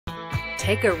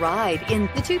Take a ride in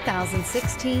the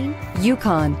 2016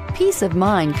 Yukon. Peace of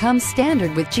mind comes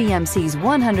standard with GMC's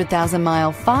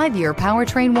 100,000-mile, 5-year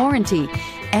powertrain warranty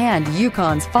and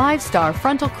Yukon's 5-star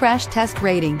frontal crash test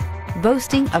rating.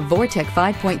 Boasting a Vortec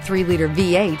 5.3-liter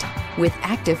V8 with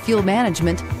active fuel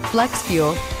management, flex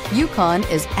fuel, Yukon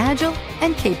is agile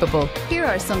and capable. Here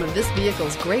are some of this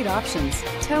vehicle's great options: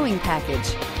 towing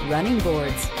package, running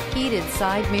boards, heated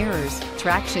side mirrors,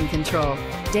 traction control,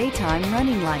 daytime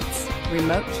running lights,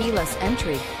 remote keyless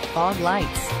entry, fog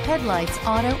lights, headlights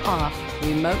auto off,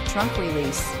 remote trunk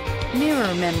release,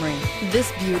 mirror memory.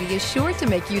 This beauty is sure to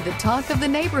make you the talk of the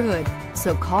neighborhood.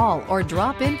 So call or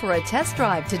drop in for a test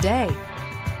drive today.